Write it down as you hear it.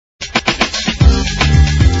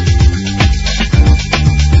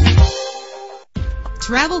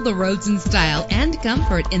Travel the roads in style and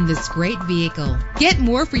comfort in this great vehicle. Get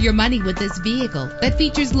more for your money with this vehicle that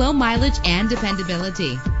features low mileage and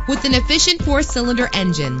dependability. With an efficient 4-cylinder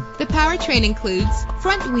engine, the powertrain includes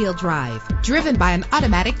front-wheel drive, driven by an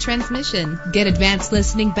automatic transmission. Get advanced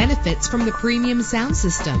listening benefits from the premium sound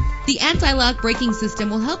system. The anti-lock braking system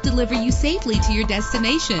will help deliver you safely to your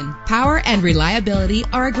destination. Power and reliability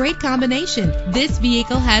are a great combination. This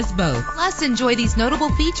vehicle has both. Plus, enjoy these notable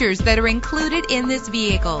features that are included in this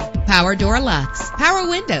vehicle: power door locks, power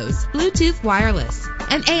windows, Bluetooth wireless,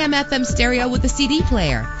 an AM/FM stereo with a CD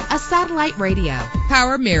player, a satellite radio,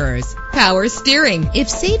 power mirrors, power steering. If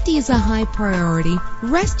safety is a high priority,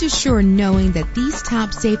 rest assured knowing that these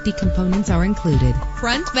top safety components are included: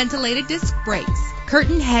 front ventilated disc brakes,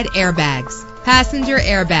 curtain head airbags, passenger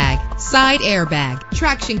airbag, side airbag,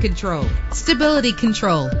 traction control, stability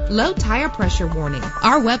control, low tire pressure warning.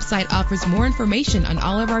 Our website offers more information on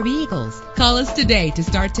all of our vehicles. Call us today to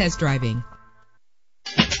start test driving.